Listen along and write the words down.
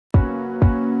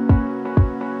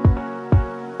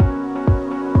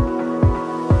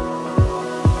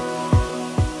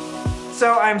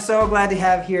So I'm so glad to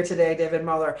have here today David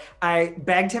Muller. I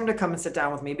begged him to come and sit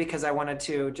down with me because I wanted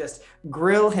to just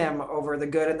grill him over the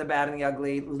good and the bad and the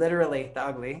ugly, literally the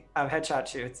ugly, of headshot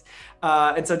shoots.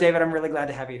 And so, David, I'm really glad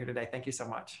to have you here today. Thank you so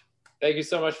much. Thank you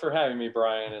so much for having me,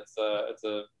 Brian. It's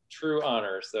a true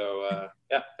honor. So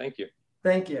yeah, thank you.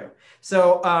 Thank you.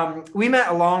 So we met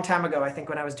a long time ago, I think,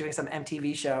 when I was doing some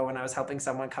MTV show when I was helping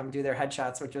someone come do their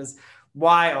headshots, which was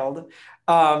wild.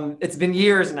 It's been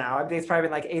years now. I think it's probably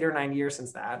been like 8 or 9 years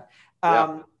since that.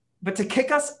 Yeah. But to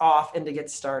kick us off and to get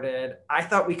started, I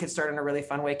thought we could start in a really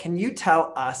fun way. Can you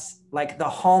tell us like the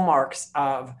hallmarks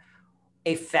of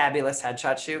a fabulous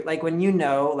headshot shoot? Like when you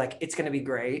know, like it's going to be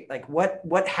great, like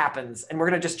what happens? And we're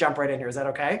going to just jump right in here. Is that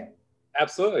okay?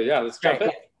 Absolutely. Yeah. Let's jump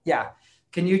in. Yeah.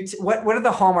 Can you, what are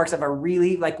the hallmarks of a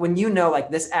really, like when you know, like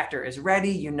this actor is ready,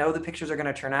 you know, the pictures are going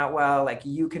to turn out well, like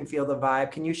you can feel the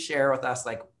vibe. Can you share with us,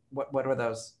 like, what are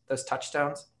those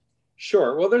touchstones?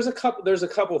 Sure. Well, there's a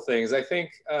couple things I think,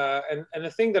 and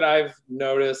the thing that I've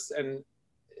noticed and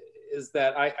is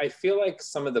that I feel like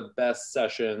some of the best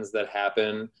sessions that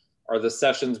happen are the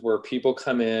sessions where people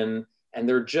come in and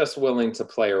they're just willing to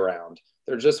play around.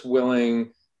 They're just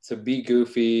willing to be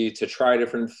goofy, to try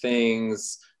different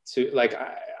things. To like,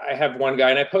 I have one guy,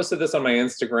 and I posted this on my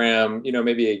Instagram,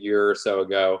 maybe a year or so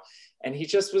ago, and he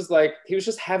just was like, he was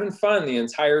just having fun the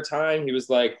entire time. He was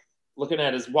like looking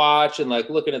at his watch and like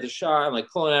looking at the shot and like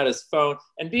pulling out his phone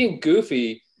and being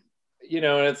goofy,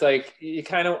 and it's like you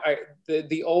kind of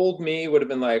the old me would have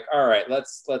been like, all right,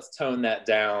 let's tone that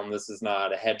down. This is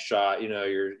not a headshot,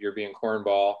 you're being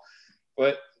cornball.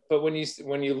 But when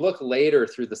you look later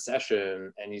through the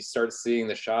session and you start seeing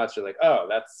the shots, you're like, oh,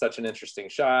 that's such an interesting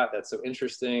shot. That's so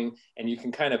interesting. And you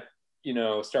can kind of,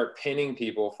 start pinning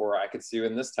people for, I could see you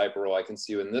in this type of role. I can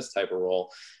see you in this type of role.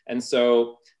 And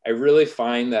so I really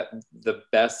find that the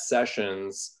best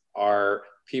sessions are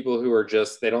people who are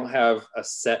just, they don't have a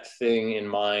set thing in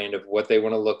mind of what they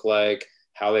want to look like,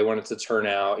 how they want it to turn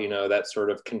out, that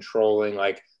sort of controlling,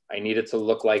 like, I need it to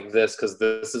look like this because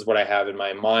this is what I have in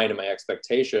my mind and my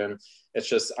expectation. It's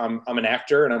just I'm an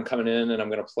actor and I'm coming in and I'm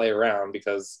going to play around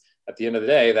because at the end of the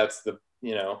day, that's the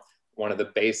one of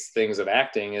the base things of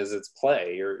acting is it's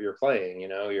play. You're playing.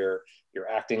 You're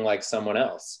acting like someone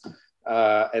else.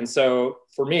 And so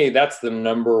for me, that's the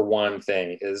number one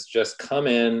thing is just come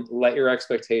in, let your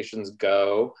expectations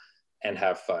go, and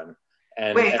have fun.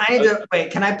 Wait.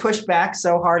 Can I push back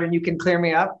so hard and you can clear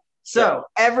me up? So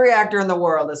every actor in the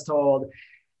world is told,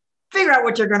 figure out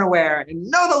what you're going to wear and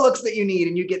know the looks that you need.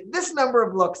 And you get this number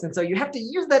of looks. And so you have to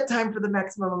use that time for the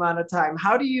maximum amount of time.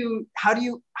 How would you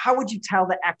tell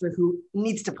the actor who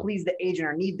needs to please the agent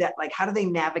or need that? Like, how do they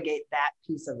navigate that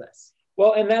piece of this?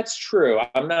 Well, and that's true.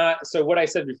 So what I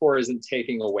said before isn't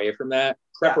taking away from that.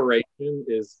 Preparation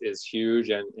is huge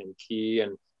and key.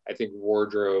 And I think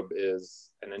wardrobe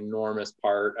is an enormous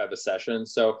part of a session.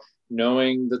 So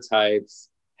knowing the types,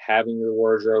 having your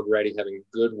wardrobe ready, having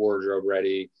good wardrobe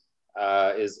ready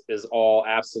is all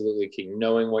absolutely key.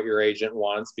 Knowing what your agent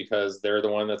wants because they're the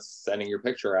one that's sending your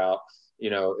picture out,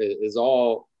 is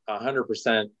all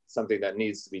 100% something that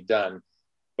needs to be done.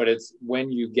 But it's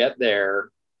when you get there,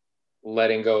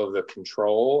 letting go of the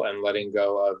control and letting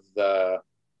go of the,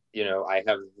 I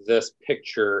have this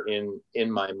picture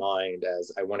in my mind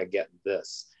as I want to get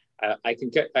this. I can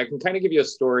kind of give you a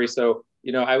story. So,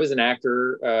 I was an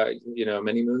actor,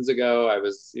 many moons ago. I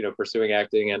was, pursuing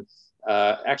acting. And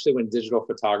actually, when digital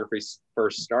photography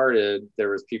first started, there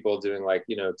was people doing like,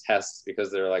 tests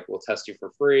because they're like, we'll test you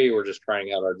for free. We're just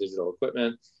trying out our digital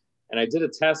equipment. And I did a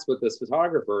test with this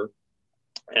photographer.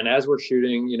 And as we're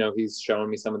shooting, he's showing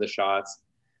me some of the shots.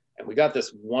 And we got this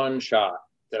one shot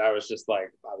that I was just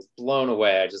like, I was blown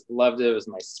away. I just loved it. It was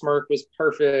my smirk was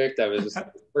perfect. I was just in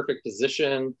the perfect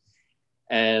position.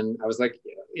 And I was like,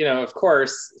 of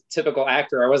course, typical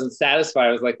actor, I wasn't satisfied.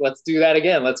 I was like, let's do that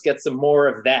again. Let's get some more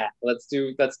of that. Let's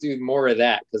do more of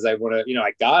that. Cause I want to,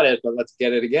 I got it, but let's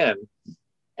get it again.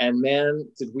 And man,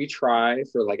 did we try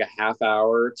for like a half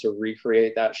hour to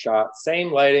recreate that shot,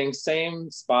 same lighting, same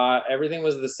spot, everything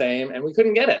was the same. And we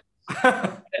couldn't get it.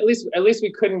 At least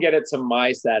we couldn't get it to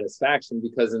my satisfaction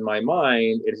because in my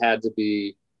mind, it had to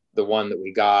be the one that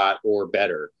we got or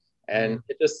better. And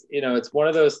it just, it's one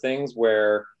of those things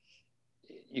where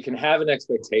you can have an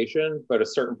expectation, but a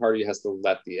certain part of you has to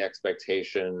let the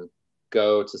expectation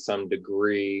go to some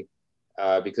degree,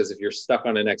 because if you're stuck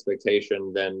on an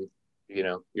expectation, then,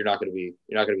 you're not going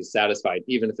to be satisfied,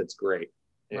 even if it's great,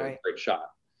 right. Great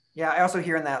shot. Yeah. I also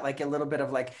hear in that, like a little bit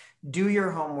of like, do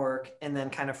your homework and then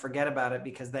kind of forget about it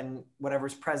because then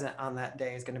whatever's present on that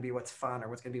day is going to be what's fun or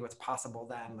what's going to be what's possible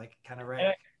then, like kind of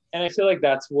right. And I feel like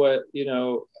that's what, you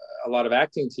know, a lot of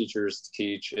acting teachers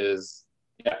teach is,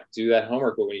 yeah, do that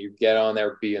homework, but when you get on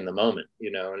there, be in the moment,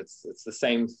 you know. And it's the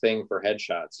same thing for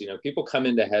headshots. You know, people come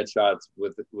into headshots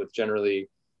with generally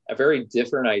a very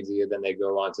different idea than they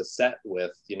go on to set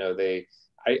with. You know,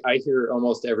 I hear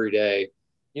almost every day,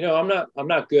 you know, I'm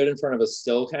not good in front of a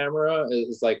still camera.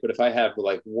 It's like, but if I have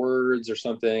like words or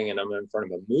something and I'm in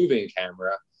front of a moving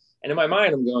camera, and in my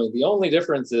mind I'm going, the only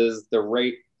difference is the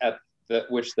rate at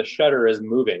which the shutter is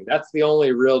moving. That's the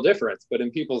only real difference. But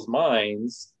in people's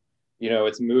minds, you know,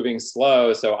 it's moving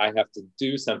slow, so I have to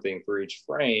do something for each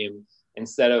frame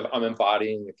instead of I'm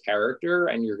embodying the character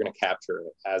and you're going to capture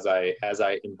it as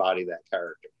I embody that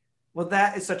character. Well,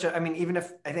 that is such a, I mean, even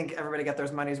if I think everybody got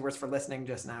their money's worth for listening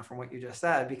just now from what you just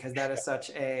said, because that is such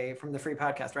a, from the free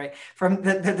podcast, right?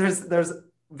 There's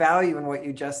value in what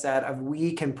you just said of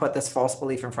we can put this false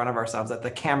belief in front of ourselves that the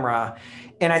camera,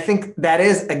 and I think that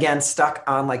is, again, stuck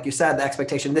on, like you said, the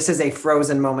expectation, this is a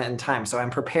frozen moment in time. So I'm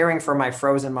preparing for my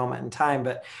frozen moment in time.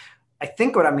 But I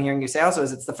think what I'm hearing you say also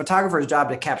is it's the photographer's job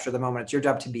to capture the moment. It's your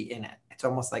job to be in it. It's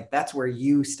almost like that's where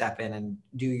you step in and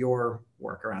do your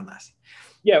work around this.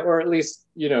 Yeah, or at least,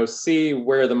 you know, see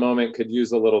where the moment could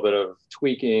use a little bit of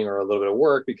tweaking or a little bit of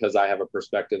work because I have a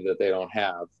perspective that they don't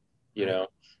have, you know.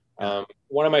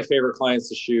 One of my favorite clients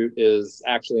to shoot is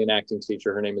actually an acting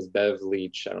teacher. Her name is Bev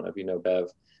Leach. I don't know if you know Bev.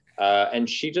 And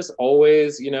she just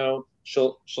always, you know,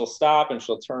 she'll stop and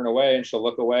she'll turn away and she'll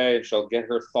look away and she'll get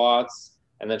her thoughts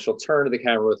and then she'll turn to the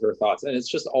camera with her thoughts. And it's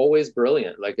just always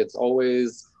brilliant. Like I'm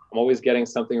always getting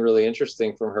something really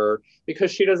interesting from her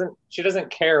because she doesn't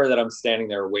care that I'm standing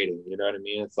there waiting. You know what I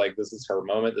mean? It's like, this is her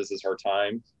moment. This is her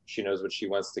time. She knows what she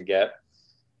wants to get.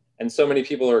 And so many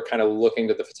people are kind of looking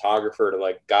to the photographer to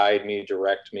like guide me,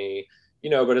 direct me, you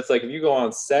know, but it's like, if you go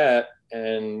on set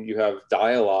and you have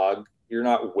dialogue, you're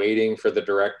not waiting for the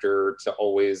director to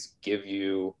always give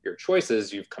you your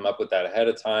choices. You've come up with that ahead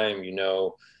of time. You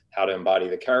know how to embody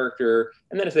the character.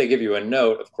 And then if they give you a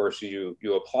note, of course, you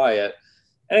apply it.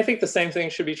 And I think the same thing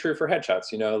should be true for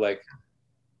headshots, you know, like,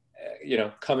 you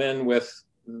know, come in with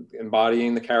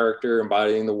embodying the character,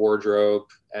 embodying the wardrobe,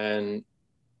 and,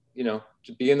 you know,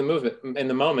 to be in the movement, in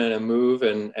the moment, and move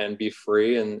and be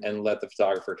free and let the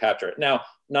photographer capture it. Now,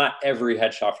 not every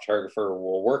headshot photographer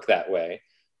will work that way,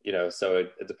 you know, so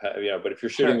it depends, you know, but if you're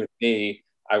shooting with me,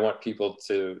 I want people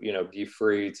to, you know, be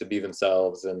free to be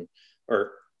themselves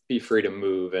or be free to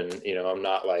move. And, you know, I'm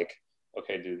not like,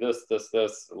 okay, do this,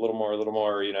 a little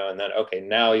more, you know, and then, okay,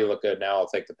 now you look good. Now I'll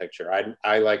take the picture.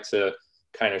 I like to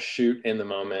kind of shoot in the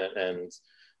moment and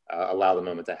allow the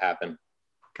moment to happen.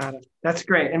 Got it. That's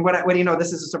great. And what you know,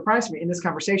 this is a surprise to me in this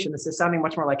conversation. This is sounding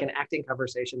much more like an acting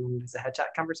conversation than it's a headshot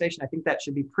conversation. I think that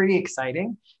should be pretty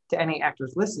exciting to any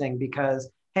actors listening because,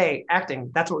 hey,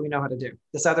 acting, that's what we know how to do.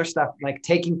 This other stuff, like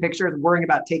taking pictures, worrying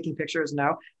about taking pictures,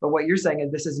 no. But what you're saying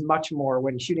is this is much more,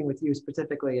 when shooting with you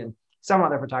specifically and some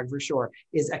other photographers, sure,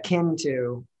 is akin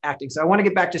to acting. So I want to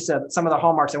get back to some of the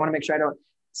hallmarks. I want to make sure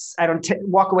I don't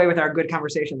walk away with our good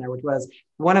conversation there, which was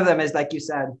one of them is, like you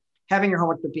said, having your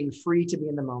homework, but being free to be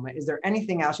in the moment. Is there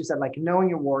anything else you said, like knowing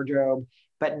your wardrobe,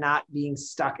 but not being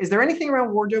stuck? Is there anything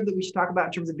around wardrobe that we should talk about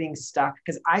in terms of being stuck?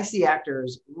 Because I see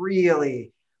actors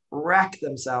really wreck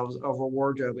themselves over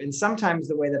wardrobe. And sometimes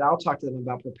the way that I'll talk to them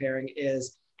about preparing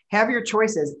is have your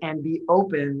choices and be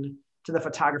open to the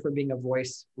photographer being a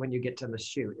voice when you get to the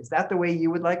shoot. Is that the way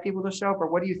you would like people to show up? Or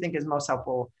what do you think is most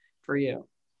helpful for you?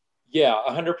 Yeah,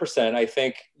 100%. I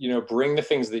think, you know, bring the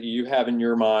things that you have in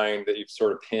your mind that you've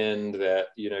sort of pinned that,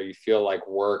 you know, you feel like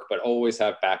work, but always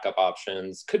have backup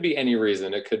options. Could be any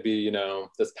reason. It could be, you know,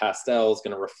 this pastel is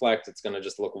going to reflect. It's going to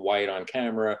just look white on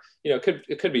camera. You know,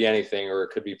 it could be anything, or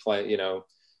it could be playing, you know,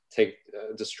 take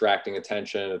distracting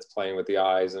attention. It's playing with the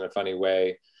eyes in a funny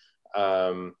way.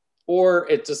 Or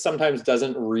it just sometimes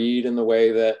doesn't read in the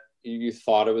way that you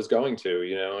thought it was going to,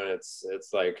 you know, and it's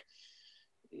like,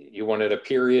 you wanted a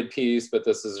period piece, but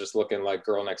this is just looking like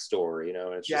Girl Next Door, you know,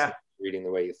 and it's just not reading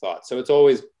the way you thought. So it's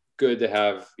always good to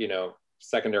have, you know,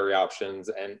 secondary options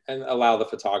and allow the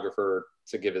photographer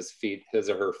to give his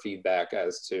or her feedback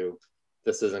as to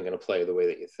this isn't going to play the way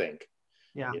that you think.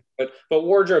 Yeah. But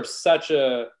wardrobe's such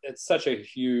a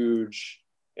huge,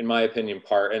 in my opinion,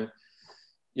 part. And,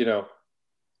 you know,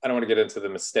 I don't want to get into the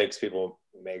mistakes people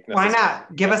make. Why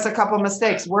not? Give us a couple of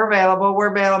mistakes. We're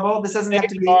available. This doesn't have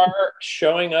to be. Are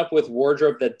showing up with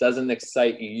wardrobe that doesn't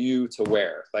excite you to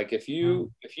wear. Like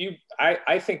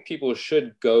I think people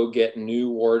should go get new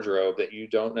wardrobe that you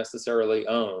don't necessarily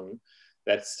own,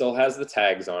 that still has the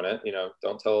tags on it. You know,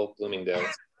 don't tell Bloomingdale's,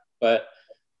 but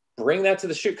bring that to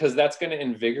the shoot, because that's going to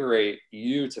invigorate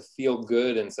you to feel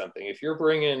good in something. If you're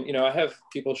bringing, you know, I have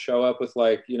people show up with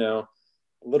like, you know,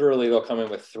 literally they'll come in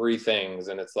with 3 things,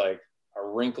 and it's like a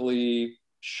wrinkly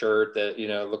shirt that, you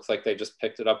know, looks like they just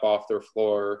picked it up off their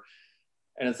floor.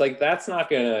 And it's like, that's not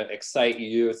going to excite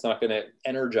you. It's not going to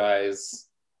energize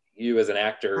you as an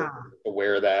actor to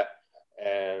wear that.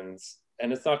 And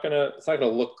it's not going to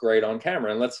look great on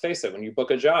camera. And let's face it, when you book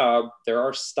a job, there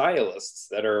are stylists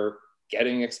that are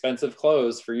getting expensive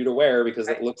clothes for you to wear because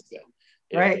it looks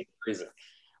good. Right.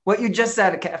 What you just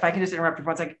said, if I can just interrupt you for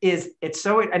one second, is it's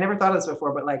so, I never thought of this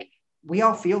before, but like, we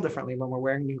all feel differently when we're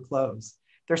wearing new clothes.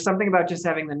 There's something about just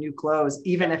having the new clothes,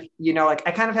 even if, you know, like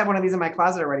I kind of have one of these in my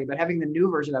closet already, but having the new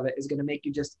version of it is going to make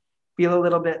you just feel a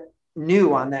little bit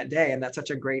new on that day. And that's such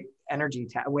a great energy,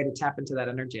 way to tap into that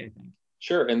energy, I think.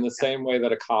 Sure. In the same way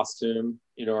that a costume,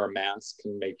 you know, or a mask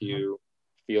can make you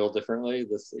feel differently,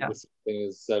 this thing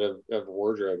is said of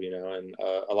wardrobe, you know, and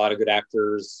a lot of good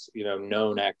actors, you know,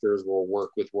 known actors will work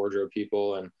with wardrobe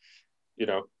people. And, you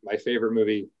know, my favorite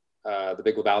movie, The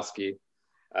Big Lebowski,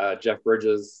 Jeff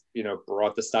Bridges, you know,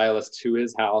 brought the stylist to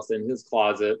his house in his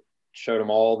closet, showed him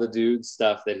all the dude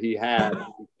stuff that he had,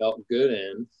 he felt good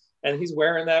in, and he's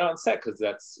wearing that on set because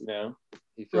that's, you know,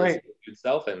 he feels good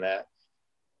self in that.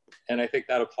 And I think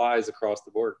that applies across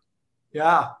the board.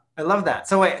 Yeah, I love that.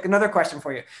 So wait, another question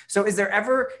for you. So is there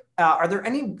ever, are there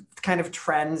any kind of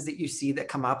trends that you see that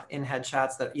come up in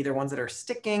headshots, that either ones that are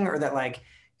sticking or that like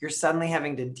you're suddenly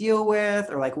having to deal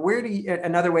with, or like where do you,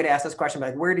 another way to ask this question,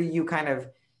 like where do you kind of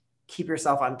keep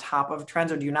yourself on top of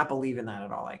trends, or do you not believe in that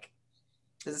at all? Like,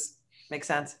 does this make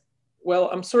sense? Well,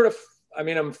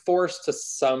 I'm forced to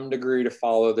some degree to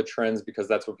follow the trends because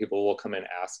that's what people will come in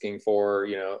asking for,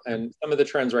 you know, and some of the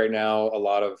trends right now, a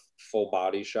lot of full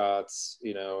body shots,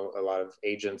 you know, a lot of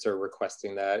agents are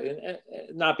requesting that, and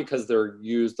not because they're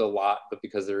used a lot, but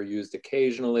because they're used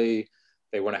occasionally.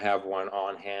 They want to have one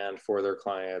on hand for their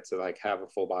clients to like have a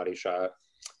full body shot.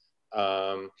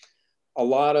 A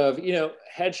lot of, you know,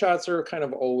 headshots are kind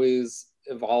of always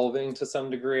evolving to some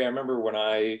degree. I remember when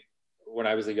I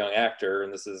was a young actor,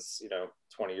 and this is, you know,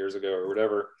 20 years ago or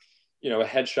whatever, you know, a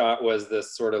headshot was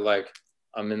this sort of like,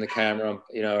 I'm in the camera,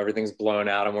 you know, everything's blown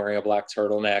out, I'm wearing a black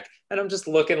turtleneck, and I'm just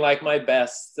looking like my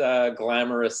best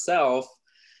glamorous self.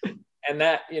 And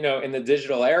that, you know, in the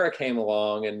digital era came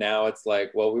along, and now it's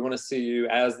like, well, we want to see you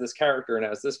as this character and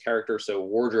as this character. So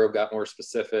wardrobe got more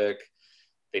specific.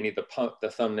 They need the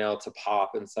thumbnail to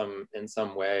pop in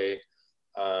some way.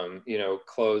 You know,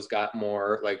 clothes got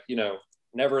more like, you know,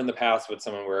 never in the past would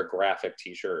someone wear a graphic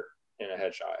t-shirt in a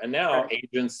headshot. And now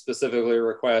agents specifically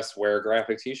request wear a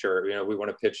graphic t-shirt. You know, we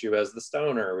want to pitch you as the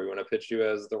stoner. We want to pitch you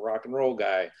as the rock and roll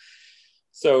guy.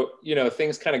 So, you know,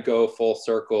 things kind of go full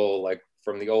circle, like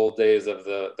from the old days of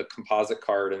the composite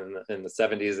card in the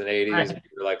 70s and 80s,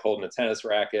 you're like holding a tennis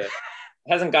racket.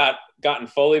 It hasn't gotten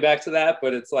fully back to that,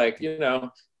 but it's like, you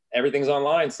know, everything's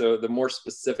online. So the more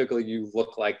specifically you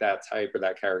look like that type or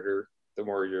that character, the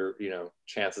more your, you know,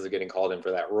 chances of getting called in for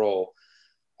that role.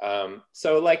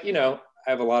 So like, you know,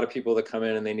 I have a lot of people that come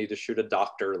in and they need to shoot a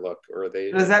doctor look, or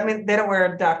they. Does that mean they don't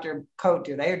wear a doctor coat,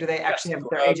 do they? Or do they actually have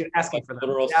their agent asking for them?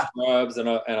 Literal scrubs and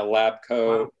a lab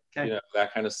coat, you know,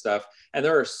 that kind of stuff. And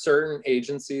there are certain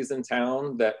agencies in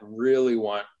town that really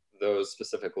want those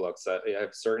specific looks. I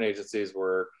have certain agencies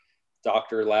where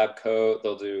doctor lab coat,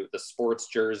 they'll do the sports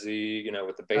jersey, you know,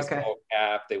 with the baseball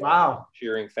cap. They want a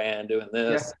cheering fan doing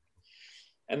this.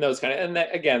 And those kind of, and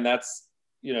that, again, that's,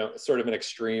 you know, sort of an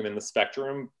extreme in the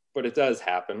spectrum, but it does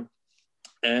happen.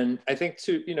 And I think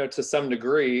to some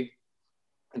degree,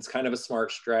 it's kind of a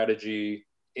smart strategy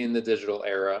in the digital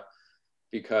era,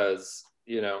 because,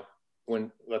 you know,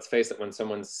 let's face it, when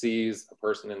someone sees a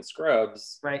person in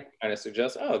scrubs, kind of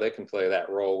suggests, oh, they can play that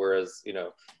role. Whereas, you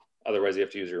know, otherwise you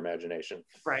have to use your imagination.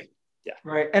 Yeah.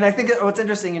 Right. And I think what's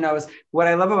interesting, you know, is what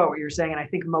I love about what you're saying, and I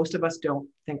think most of us don't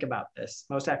think about this,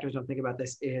 most actors don't think about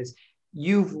this, is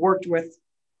you've worked with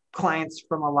clients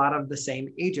from a lot of the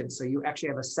same agents. So you actually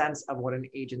have a sense of what an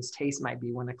agent's taste might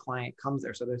be when a client comes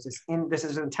there. So there's this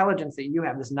is intelligence that you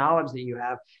have, this knowledge that you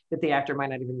have, that the actor might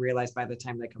not even realize by the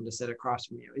time they come to sit across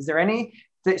from you. Is there any,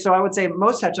 so I would say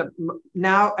most touch-up,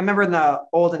 now, I remember in the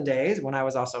olden days when I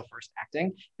was also first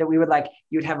acting, that we would like,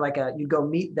 you'd go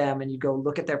meet them and you'd go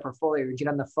look at their portfolio, you'd get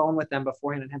on the phone with them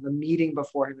beforehand and have a meeting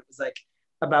beforehand. It was like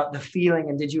about the feeling,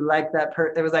 and did you like that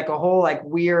there was like a whole like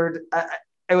weird,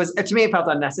 it was, to me, it felt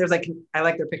unnecessary. It was like, I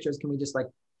like their pictures. Can we just like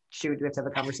shoot? We have to have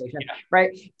a conversation, right?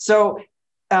 So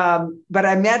But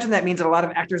I imagine that means that a lot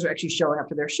of actors are actually showing up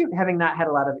to their shoot, having not had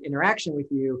a lot of interaction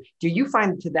with you. Do you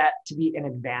find that to be an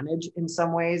advantage in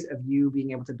some ways of you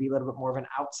being able to be a little bit more of an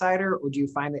outsider? Or do you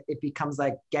find that it becomes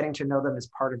like getting to know them as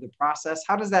part of the process?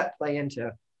 How does that play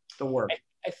into the work?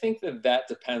 I think that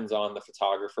depends on the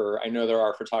photographer. I know there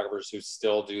are photographers who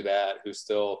still do that, who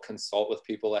still consult with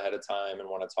people ahead of time and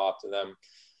want to talk to them.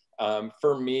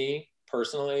 For me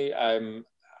personally,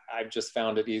 I've just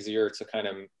found it easier to kind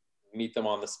of meet them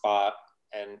on the spot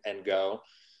and go.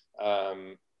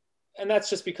 And that's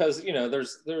just because, you know,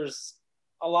 there's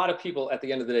a lot of people at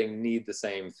the end of the day need the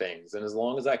same things. And as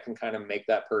long as I can kind of make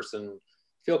that person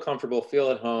feel comfortable, feel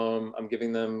at home, I'm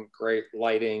giving them great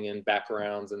lighting and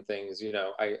backgrounds and things, you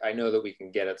know, I know that we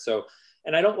can get it. So,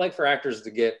 and I don't like for actors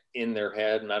to get in their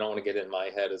head, and I don't want to get in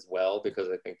my head as well, because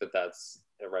I think that that's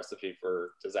a recipe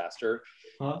for disaster.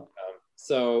 Huh?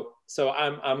 So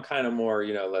I'm kind of more,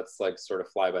 you know, let's like sort of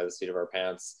fly by the seat of our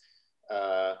pants.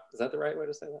 Is that the right way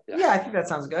to say that? Yeah, I think that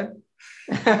sounds good.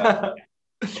 And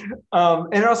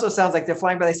it also sounds like they're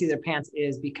flying by the seat of their pants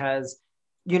is because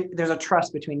there's a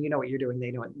trust between, you know what you're doing,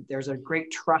 they know it. There's a great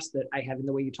trust that I have in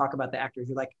the way you talk about the actors.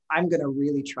 You're like, I'm going to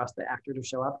really trust the actor to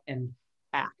show up and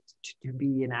act, to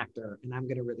be an actor. And I'm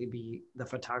going to really be the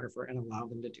photographer and allow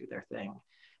them to do their thing.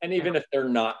 And even if they're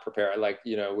not prepared, like,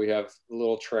 you know, we have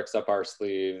little tricks up our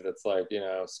sleeve that's like, you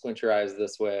know, squint your eyes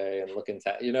this way and look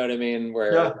into, you know what I mean?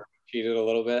 Where cheated a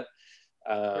little bit.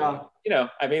 You know,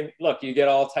 I mean, look, you get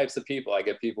all types of people. I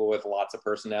get people with lots of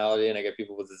personality, and I get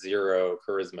people with zero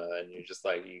charisma, and you're just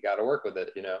like, you got to work with it,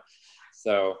 you know?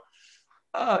 So.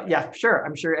 Yeah, sure.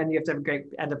 I'm sure. And you have to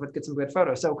end up with some good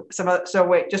photos. So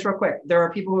wait, just real quick. There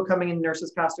are people who are coming in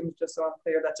nurses' costumes, just so I'm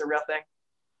clear, that's a real thing.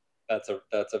 That's a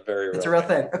very real it's a real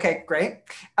thing. Okay, great.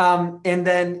 And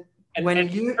then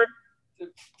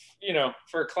you know,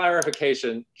 for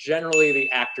clarification, generally the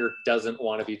actor doesn't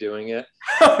want to be doing it.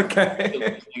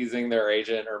 Okay. Pleasing their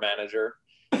agent or manager.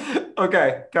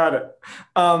 Okay, got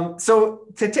it. So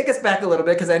to take us back a little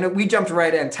bit, because I know we jumped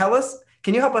right in.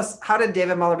 Can you help us? How did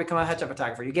David Muller become a headshot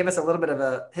photographer? You gave us a little bit of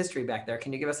a history back there.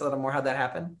 Can you give us a little more how that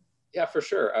happened? Yeah, for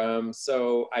sure.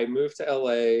 So I moved to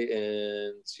LA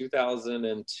in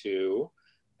 2002,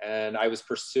 and I was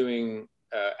pursuing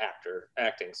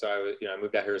acting. So I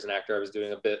moved out here as an actor. I was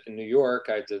doing a bit in New York.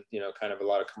 I did, you know, kind of a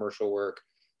lot of commercial work,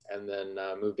 and then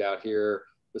moved out here,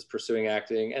 was pursuing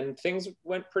acting, and things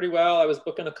went pretty well. I was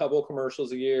booking a couple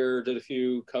commercials a year, did a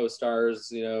few co-stars,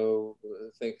 you know,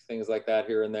 things like that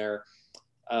here and there.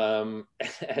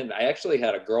 And I actually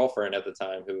had a girlfriend at the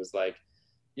time who was like,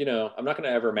 you know, I'm not going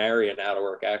to ever marry an out of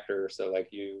work actor. So like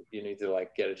you need to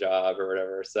like get a job or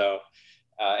whatever. So,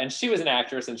 and she was an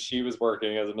actress and she was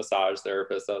working as a massage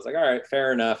therapist. So I was like, all right,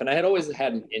 fair enough. And I had always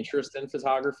had an interest in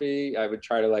photography. I would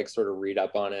try to like sort of read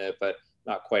up on it, but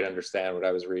not quite understand what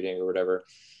I was reading or whatever.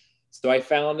 So I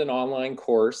found an online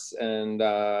course and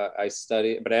I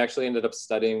studied, but I actually ended up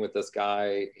studying with this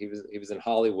guy. He was in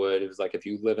Hollywood. It was like, if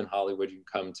you live in Hollywood, you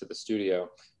can come to the studio,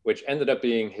 which ended up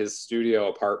being his studio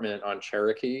apartment on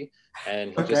Cherokee.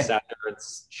 And he just sat there and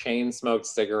chain smoked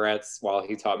cigarettes while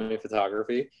he taught me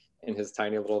photography in his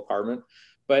tiny little apartment.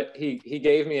 But he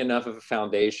gave me enough of a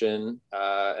foundation.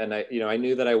 And I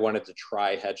knew that I wanted to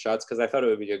try headshots because I thought it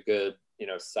would be a good, you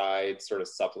know, side sort of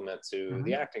supplement to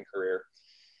the acting career.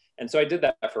 And so I did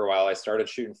that for a while. I started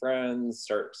shooting friends,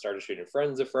 started shooting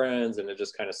friends of friends, and it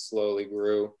just kind of slowly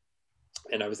grew.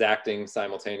 And I was acting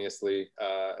simultaneously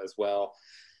as well.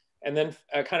 And then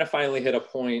I kind of finally hit a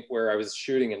point where I was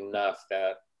shooting enough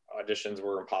that auditions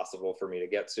were impossible for me to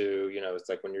get to. You know, it's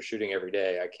like when you're shooting every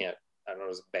day, I don't know,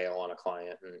 just bail on a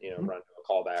client and, you know, run to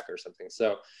a callback or something.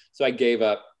 So I gave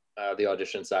up the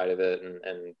audition side of it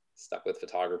and stuck with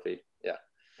photography. Yeah.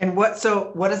 And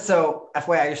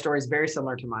FYI, your story is very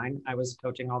similar to mine. I was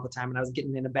coaching all the time and I was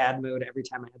getting in a bad mood every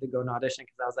time I had to go to an audition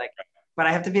because I was like, but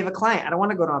I have to be with a client. I don't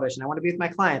want to go to an audition. I want to be with my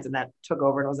clients. And that took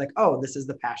over and I was like, oh, this is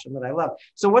the passion that I love.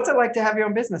 So what's it like to have your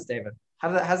own business, David?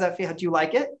 How's that feel? Do you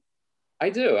like it?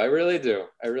 I do. I really do.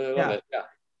 I really love it.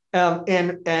 Yeah.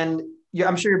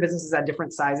 I'm sure your business is at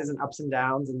different sizes and ups and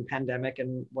downs and pandemic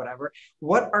and whatever.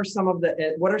 What are some of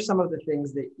the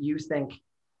things that you think,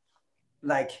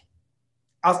 like,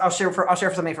 I'll share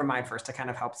something from mine first to kind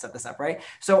of help set this up, right?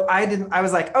 So I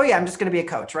was like, oh yeah, I'm just going to be a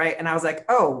coach, right? And I was like,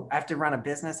 oh, I have to run a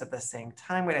business at the same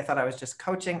time. Wait, I thought I was just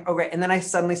coaching. Oh, great. And then I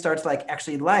suddenly started to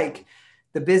like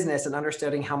the business and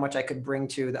understanding how much I could bring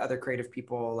to the other creative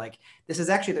people. Like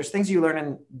there's things you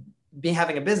learn in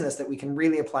having a business that we can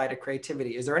really apply to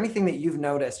creativity. Is there anything that you've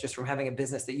noticed just from having a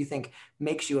business that you think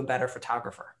makes you a better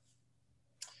photographer?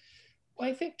 Well,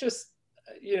 I think just,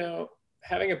 you know,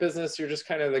 having a business, you're just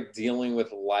kind of like dealing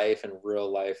with life and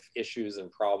real life issues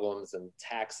and problems and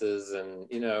taxes and,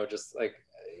 you know, just like,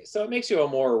 so it makes you a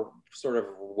more sort of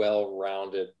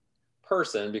well-rounded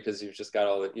person because you've just got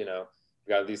all the, you know, you've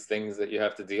got these things that you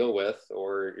have to deal with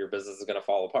or your business is going to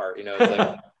fall apart. You know, it's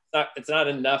like, it's not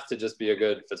enough to just be a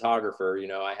good photographer. You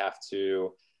know, I have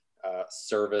to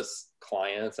service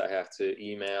clients. I have to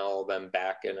email them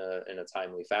back in a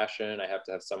timely fashion. I have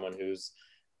to have someone who's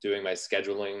doing my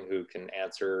scheduling who can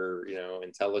answer, you know,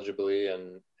 intelligibly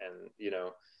and, you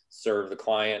know, serve the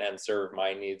client and serve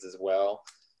my needs as well.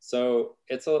 So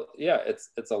it's a, yeah,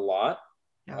 it's a lot.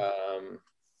 Yeah.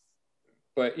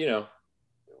 But you know,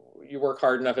 you work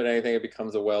hard enough at anything, it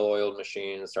becomes a well-oiled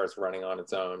machine and starts running on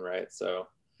its own. Right. So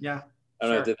yeah. I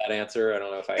don't know, did that answer? I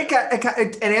don't know if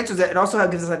it answers it. It also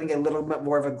gives us, I think, a little bit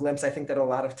more of a glimpse. I think that a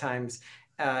lot of times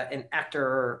an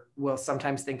actor will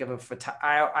sometimes think of a photo.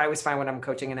 I always find when I'm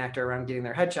coaching an actor around getting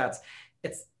their headshots,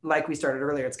 it's like we started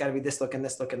earlier. It's got to be this look and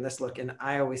this look and this look. And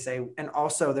I always say, and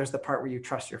also there's the part where you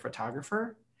trust your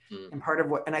photographer. And part of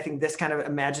what, and I think this kind of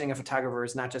imagining a photographer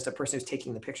is not just a person who's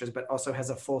taking the pictures, but also has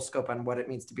a full scope on what it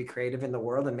means to be creative in the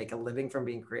world and make a living from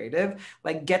being creative,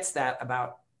 like gets that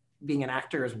about being an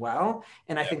actor as well.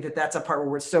 And I think that that's a part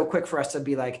where it's so quick for us to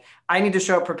be like, I need to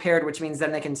show up prepared, which means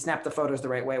then they can snap the photos the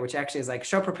right way, which actually is like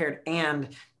show prepared and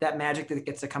that magic that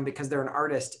gets to come because they're an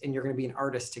artist and you're going to be an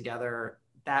artist together.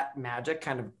 That magic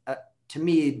kind of, to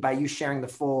me, by you sharing the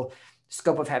full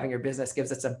scope of having your business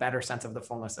gives us a better sense of the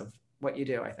fullness of what you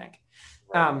do, I think.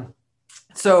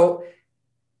 So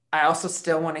I also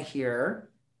still want to hear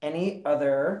any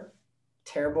other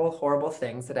terrible, horrible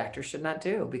things that actors should not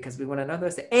do because we want to know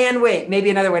those things. And wait, maybe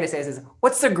another way to say this is,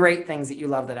 what's the great things that you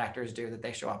love that actors do that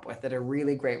they show up with that are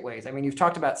really great ways? I mean, you've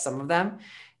talked about some of them.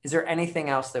 Is there anything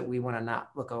else that we want to not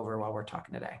look over while we're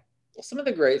talking today? Well, some of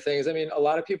the great things, I mean, a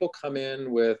lot of people come in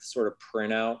with sort of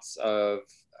printouts of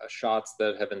shots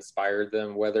that have inspired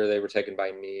them, whether they were taken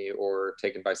by me or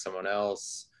taken by someone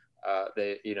else.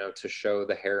 They, you know, to show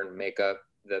the hair and makeup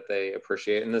that they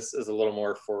appreciate. And this is a little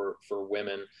more for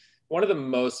women. One of the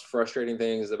most frustrating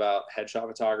things about headshot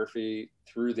photography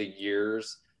through the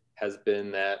years has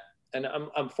been that, and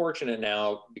I'm fortunate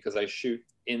now because I shoot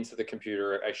into the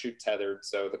computer, I shoot tethered,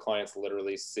 so the client's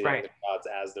literally seeing the shots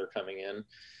as they're coming in.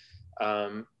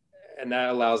 And that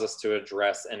allows us to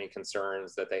address any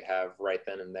concerns that they have right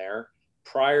then and there.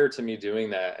 Prior to me doing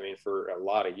that, I mean, for a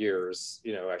lot of years,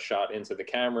 you know, I shot into the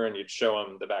camera and you'd show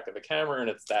them the back of the camera and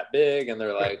it's that big and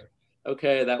they're like,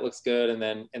 okay, that looks good. And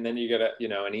then you get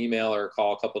an email or a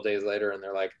call a couple of days later and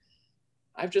they're like,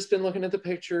 I've just been looking at the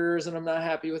pictures and I'm not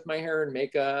happy with my hair and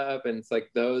makeup. And it's like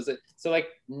those, so like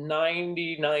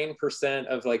 99%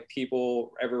 of like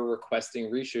people ever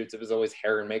requesting reshoots, it was always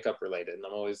hair and makeup related. And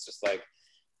I'm always just like,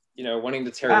 you know, wanting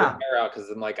to tear your hair out because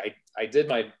I'm like, I did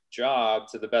my job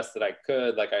to the best that I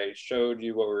could. Like I showed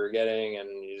you what we were getting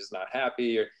and you're just not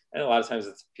happy. And a lot of times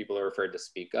it's people are afraid to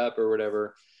speak up or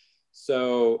whatever.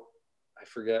 So I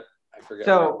forget.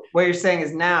 So what you're saying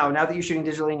is now that you're shooting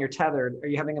digitally and you're tethered, are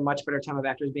you having a much better time of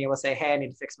actors being able to say, hey, I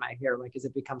need to fix my hair? Like, has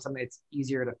it become something that's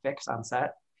easier to fix on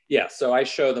set? Yeah. So I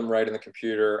show them right in the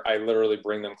computer. I literally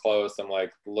bring them close. I'm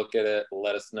like, look at it.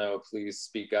 Let us know. Please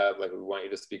speak up. Like, we want you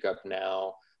to speak up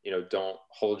now. You know, don't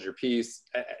hold your peace.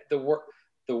 The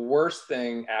worst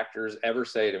thing actors ever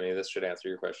say to me, this should answer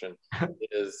your question,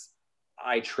 is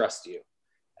I trust you.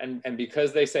 And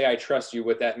because they say I trust you,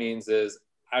 what that means is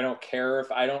I don't care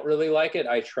if I don't really like it.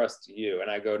 I trust you.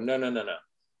 And I go, no.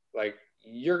 Like,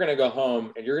 you're going to go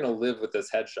home and you're going to live with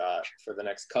this headshot for the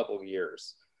next couple of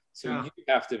years. So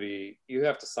you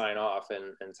have to sign off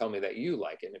and tell me that you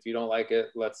like it. And if you don't like it,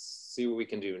 let's see what we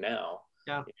can do now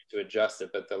to adjust it.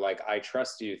 But the like, I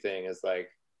trust you thing is like,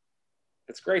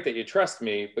 it's great that you trust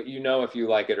me, but you know, if you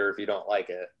like it or if you don't like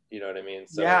it, you know what I mean?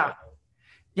 So yeah.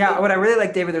 What I really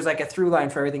like, David, there's like a through line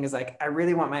for everything is like, I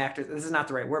really want my actors, this is not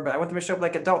the right word, but I want them to show up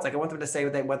like adults. Like I want them to say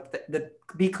what they want,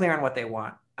 be clear on what they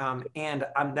want. And then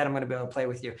I'm going to be able to play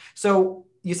with you. So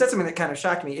you said something that kind of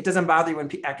shocked me. It doesn't bother you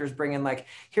when actors bring in like,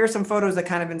 here are some photos that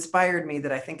kind of inspired me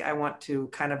that I think I want to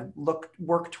kind of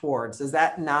work towards. Does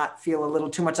that not feel a little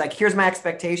too much like, here's my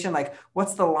expectation? Like,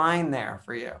 what's the line there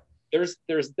for you? There's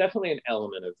definitely an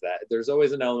element of that. There's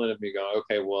always an element of me going,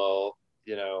 okay, well,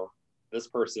 you know, this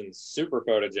person's super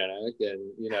photogenic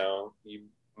and, you know, you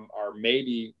are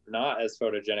maybe not as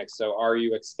photogenic. So are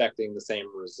you expecting the same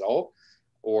result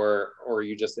or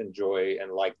you just enjoy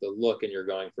and like the look and you're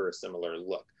going for a similar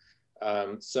look?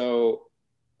 So,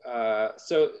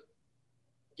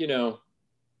 you know,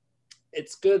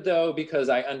 It's good though, because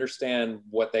I understand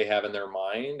what they have in their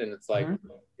mind. And it's like,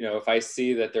 you know, if I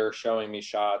see that they're showing me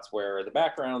shots where the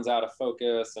background's out of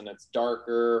focus and it's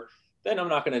darker, then I'm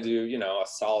not going to do, you know, a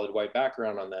solid white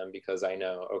background on them, because I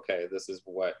know, okay, this is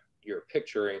what you're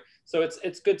picturing. So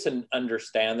it's good to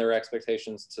understand their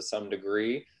expectations to some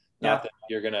degree. Not that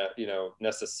you're going to, you know,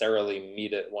 necessarily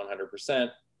meet it 100%,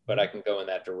 but I can go in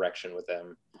that direction with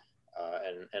them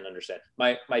and understand.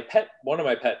 One of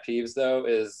my pet peeves though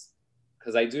is,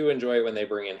 because I do enjoy it when they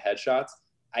bring in headshots.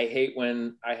 I hate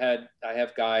when I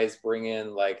have guys bring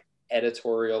in like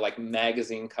editorial, like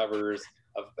magazine covers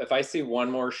of, if I see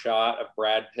one more shot of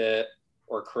Brad Pitt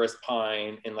or Chris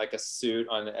Pine in like a suit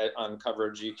on cover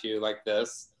of GQ like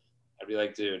this, I'd be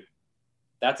like, dude,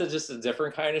 that's just a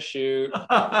different kind of shoot.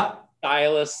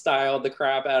 Stylist styled the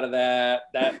crap out of that.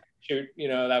 That shoot, you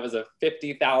know, that was a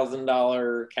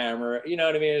 $50,000 camera. You know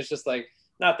what I mean? It's just like,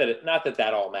 not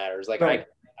that all matters. Like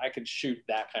I could shoot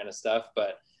that kind of stuff,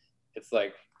 but it's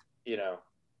like, you know.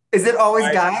 Is it always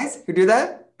guys who do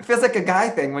that? It feels like a guy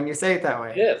thing when you say it that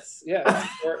way. It is, yeah.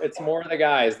 It's more the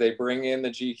guys. They bring in the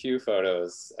GQ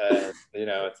photos. You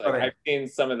know, it's like I've seen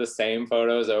some of the same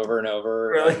photos over and over.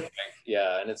 Really? Like,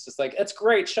 yeah, and it's just like, it's a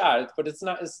great shot, but it's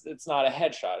not a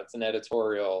headshot. It's an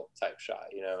editorial type shot.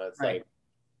 You know, it's like,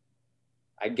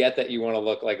 I get that you want to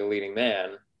look like a leading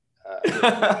man.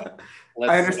 I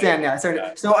understand. Yeah.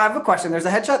 So I have a question. There's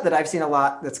a headshot that I've seen a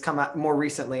lot that's come out more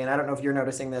recently, and I don't know if you're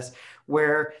noticing this,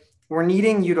 where we're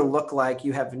needing you to look like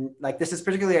you have, like, this is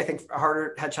particularly, I think, a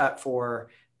harder headshot for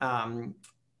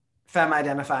femme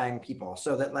identifying people.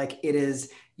 So that like it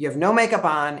is, you have no makeup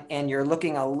on and you're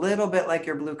looking a little bit like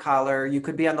you're blue collar. You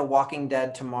could be on The Walking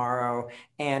Dead tomorrow,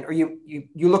 or you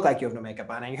look like you have no makeup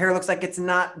on and your hair looks like it's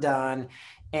not done.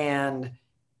 And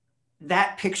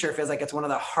that picture feels like it's one of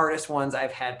the hardest ones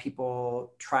I've had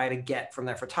people try to get from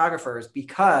their photographers,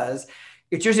 because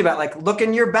it's usually about like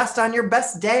looking your best on your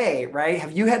best day, right?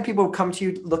 Have you had people come to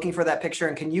you looking for that picture?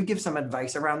 And can you give some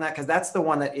advice around that? Because that's the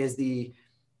one that is the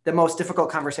most difficult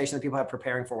conversation that people have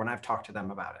preparing for when I've talked to them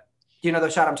about it. Do you know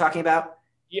the shot I'm talking about?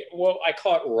 Yeah, well, I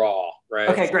call it raw, right?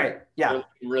 Okay, great. Yeah. Really,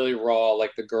 really raw,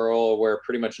 like the girl wear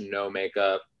pretty much no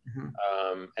makeup.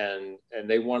 And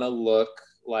they want to look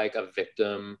like a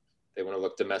victim. They want to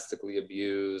look domestically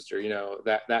abused, or, you know,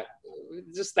 that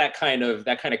kind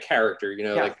of character, you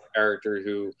know, like the character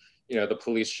who, you know, the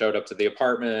police showed up to the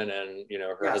apartment and, you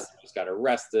know, her husband just got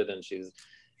arrested and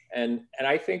and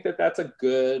I think that's a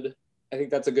good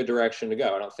direction to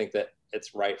go. I don't think that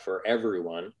it's right for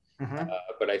everyone,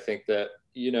 but I think that,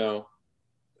 you know,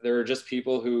 there are just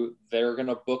people who they're going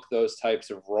to book those types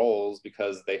of roles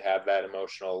because they have that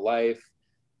emotional life.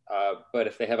 But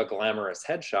if they have a glamorous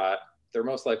headshot, they're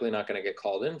most likely not going to get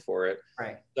called in for it.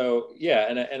 Right. So yeah,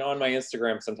 and on my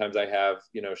Instagram, sometimes I have,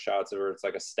 you know, shots where it's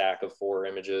like a stack of 4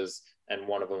 images, and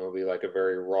one of them will be like a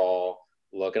very raw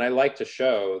look. And I like to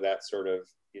show that sort of,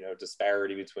 you know,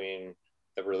 disparity between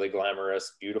the really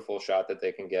glamorous, beautiful shot that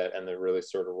they can get and the really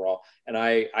sort of raw. And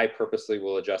I purposely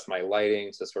will adjust my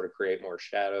lighting to sort of create more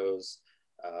shadows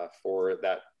for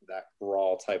that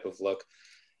raw type of look.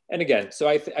 And again, so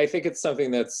I think it's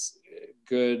something that's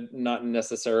good, not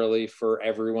necessarily for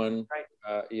everyone,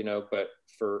 right. You know, but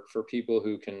for people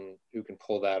who can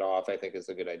pull that off, I think is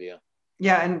a good idea.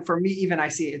 Yeah, and for me, even I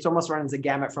see it's almost runs the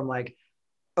gamut from like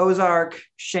Ozark,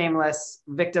 Shameless,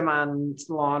 Victim on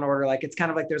Law and Order. Like it's kind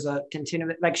of like there's a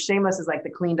continuum. Like Shameless is like the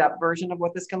cleaned up version of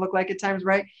what this can look like at times,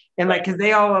 right? And like because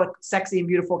they all look sexy and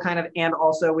beautiful, kind of, and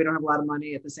also we don't have a lot of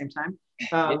money at the same time.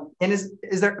 And is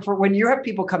there, for when you have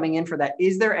people coming in for that,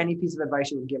 is there any piece of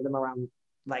advice you would give them around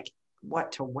like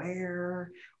what to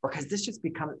wear? Or because this just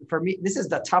becomes, for me, this is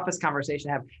the toughest conversation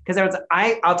to have. Because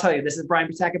I'll tell you, this is Brian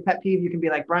Patacca pet peeve. You can be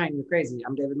like, Brian, you're crazy.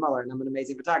 I'm David Muller and I'm an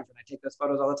amazing photographer and I take those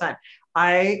photos all the time.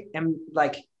 I am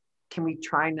like, can we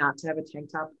try not to have a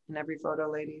tank top in every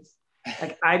photo, ladies?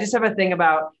 Like, I just have a thing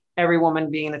about every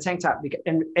woman being in a tank top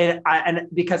and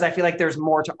because I feel like there's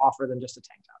more to offer than just a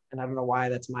tank top. And I don't know why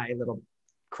that's my little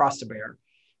cross to bear.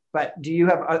 But do you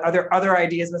have, are there other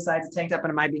ideas besides a tank top?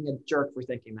 And am I being a jerk for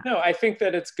thinking that? No, I think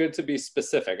that it's good to be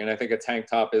specific. And I think a tank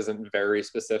top isn't very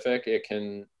specific. It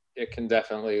can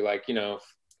definitely, like, you know,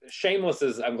 Shameless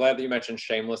is, I'm glad that you mentioned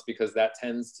Shameless, because that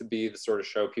tends to be the sort of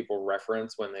show people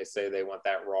reference when they say they want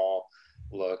that raw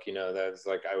look. You know, that's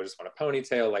like, I would just want a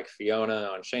ponytail like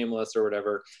Fiona on Shameless or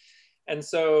whatever. And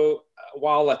so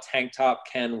while a tank top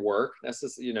can work,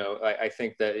 you know, I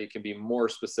think that it can be more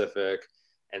specific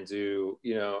and do,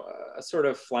 you know, a sort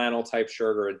of flannel type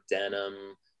shirt or a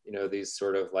denim, you know, these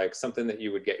sort of like something that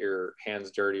you would get your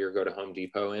hands dirty or go to Home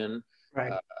Depot in.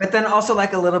 Right. But then also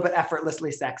like a little bit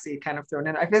effortlessly sexy kind of thrown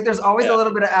in. I think there's always a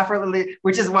little bit of effortlessly,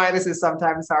 which is why this is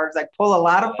sometimes hard. It's like pull a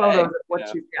lot of photos of what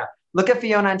she's got. Look at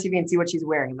Fiona on TV and see what she's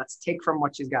wearing. And let's take from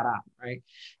what she's got on, right?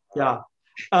 Yeah.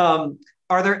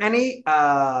 Are there any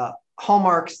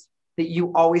hallmarks that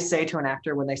you always say to an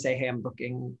actor when they say, hey, I'm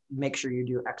booking, make sure you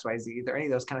do X, Y, Z? Are there any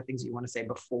of those kind of things you want to say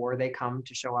before they come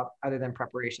to show up other than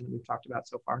preparation that we've talked about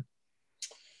so far?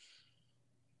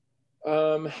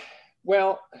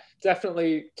 Well,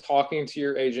 definitely talking to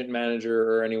your agent, manager,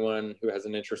 or anyone who has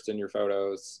an interest in your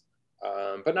photos,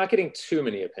 but not getting too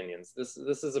many opinions. This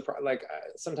is like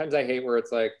sometimes I hate where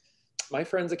it's like, my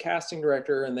friend's a casting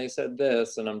director and they said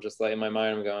this, and I'm just like in my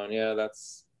mind I'm going, yeah,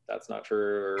 that's not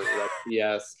true, or that's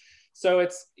yes. So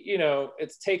it's, you know,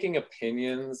 it's taking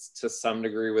opinions to some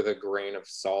degree with a grain of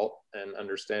salt and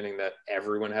understanding that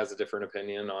everyone has a different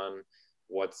opinion on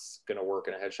what's going to work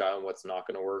in a headshot and what's not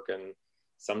going to work. And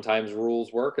sometimes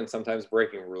rules work and sometimes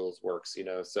breaking rules works, you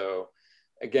know? So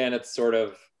again, it's sort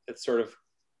of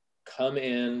come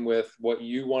in with what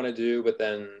you want to do, but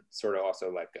then sort of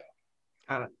also let go.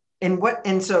 Got it.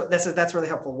 And so that's really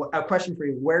helpful. A question for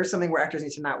you: where's something where actors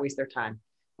need to not waste their time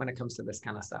when it comes to this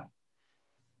kind of stuff?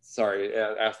 Sorry,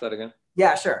 ask that again.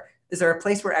 Yeah, sure. Is there a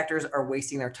place where actors are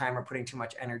wasting their time or putting too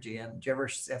much energy in? Do you ever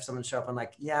have someone show up and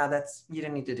like, yeah, you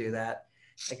didn't need to do that?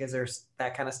 Like, is there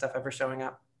that kind of stuff ever showing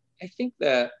up? I think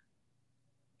that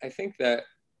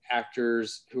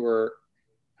actors who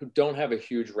don't have a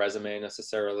huge resume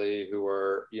necessarily, who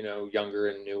are, you know, younger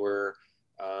and newer,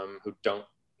 who don't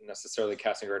necessarily,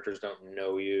 casting directors don't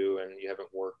know you and you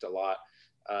haven't worked a lot.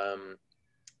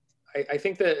 I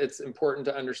think that it's important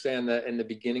to understand that in the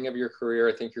beginning of your career,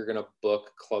 I think you're going to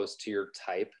book close to your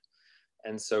type.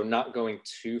 And so not going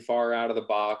too far out of the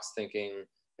box, thinking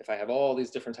if I have all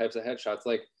these different types of headshots,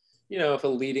 like, you know, if a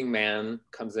leading man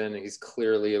comes in and he's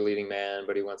clearly a leading man,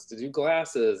 but he wants to do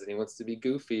glasses and he wants to be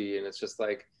goofy, and it's just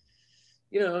like,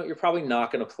 you know, you're probably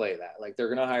not going to play that. Like, they're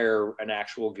going to hire an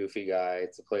actual goofy guy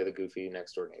to play the goofy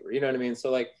next door neighbor. You know what I mean?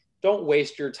 So like, don't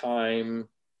waste your time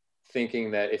thinking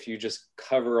that if you just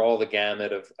cover all the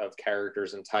gamut of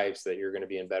characters and types that you're going to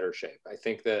be in better shape. I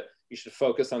think that you should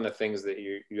focus on the things that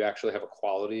you actually have a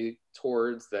quality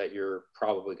towards that you're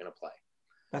probably going to play.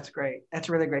 That's great. That's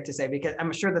really great to say, because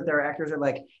I'm sure that there are actors who are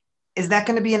like, is that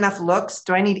going to be enough looks?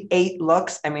 Do I need 8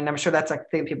 looks? I mean, I'm sure that's like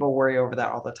thing people worry over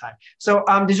that all the time. So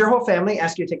does your whole family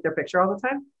ask you to take their picture all the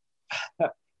time?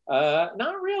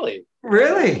 Not really.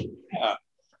 Really? Yeah.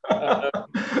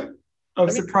 I'm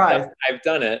surprised. I've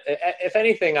done it. If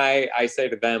anything, I say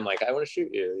to them, like, I want to shoot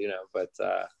you, you know, but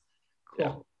cool.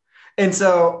 Yeah. And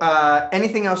so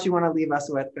anything else you want to leave us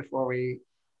with before we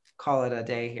call it a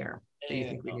day here that you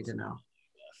think we need to know?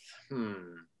 I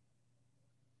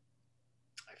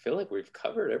feel like we've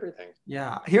covered everything.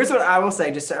 Yeah. Here's what I will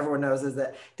say, just so everyone knows, is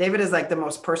that David is like the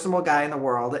most personable guy in the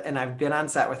world. And I've been on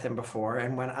set with him before.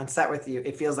 And when on set with you,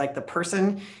 it feels like the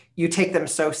person, you take them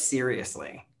so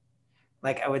seriously.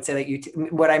 Like, I would say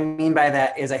that what I mean by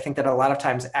that is I think that a lot of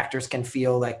times actors can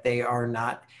feel like they are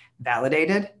not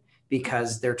validated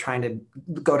because they're trying to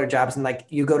go to jobs, and like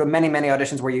you go to many, many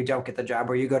auditions where you don't get the job,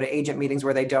 or you go to agent meetings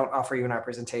where they don't offer you an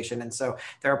representation. And so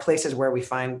there are places where we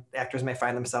find actors may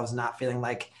find themselves not feeling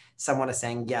like someone is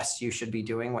saying, yes, you should be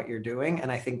doing what you're doing. And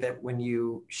I think that when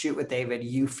you shoot with David,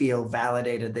 you feel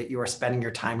validated that you are spending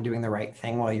your time doing the right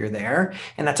thing while you're there.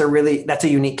 And that's a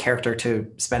unique character to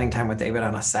spending time with David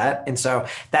on a set. And so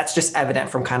that's just evident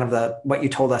from kind of what you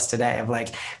told us today of like,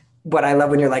 what I love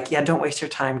when you're like, yeah, don't waste your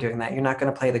time doing that. You're not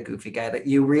going to play the goofy guy. That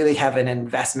you really have an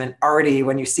investment already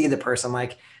when you see the person,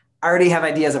 like, I already have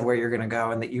ideas of where you're going to go,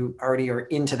 and that you already are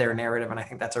into their narrative. And I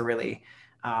think that's a really,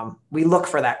 we look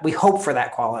for that. We hope for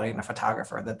that quality in a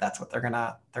photographer, that's what they're going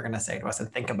to say to us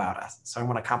and think about us. So I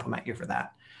want to compliment you for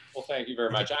that. Well, thank you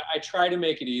very much. I try to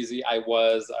make it easy.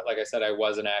 Like I said, I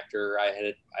was an actor.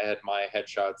 I had my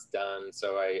headshots done,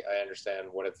 so I understand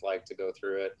what it's like to go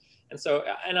through it. And so,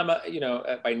 and I'm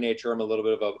by nature, I'm a little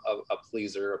bit of a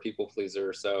pleaser, a people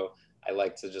pleaser. So I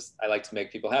like to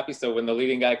make people happy. So when the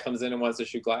leading guy comes in and wants to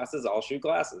shoot glasses, I'll shoot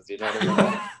glasses. You know what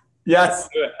I mean? Yes.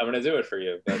 I'm going to do it for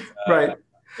you. But right.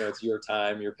 You know, it's your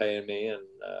time. You're paying me, and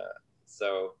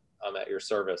so I'm at your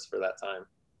service for that time.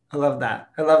 I love that.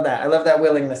 I love that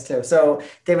willingness too. So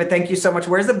David, thank you so much.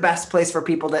 Where's the best place for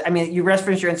people you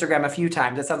referenced your Instagram a few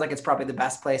times. It sounds like it's probably the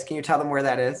best place. Can you tell them where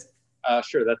that is?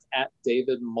 Sure. That's at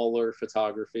David Muller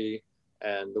Photography.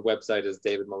 And the website is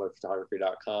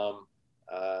davidmullerphotography.com.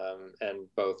 And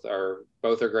both are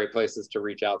great places to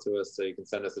reach out to us. So you can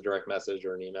send us a direct message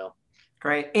or an email.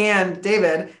 Great. And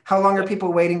David, how long are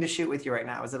people waiting to shoot with you right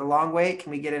now? Is it a long wait?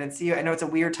 Can we get in and see you? I know it's a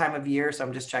weird time of year, so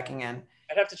I'm just checking in.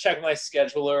 I'd have to check my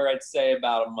scheduler. I'd say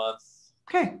about a month.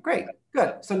 Okay, great,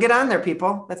 good. So get on there,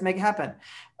 people. Let's make it happen.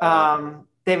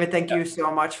 David, thank you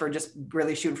so much for just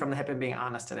really shooting from the hip and being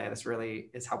honest today. This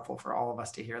really is helpful for all of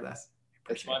us to hear this.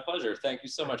 It's my pleasure. Thank you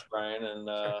so much, Brian, and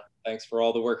thanks for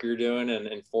all the work you're doing and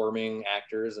informing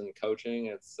actors and coaching.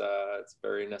 It's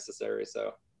very necessary.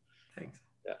 So, thanks.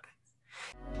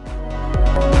 Yeah.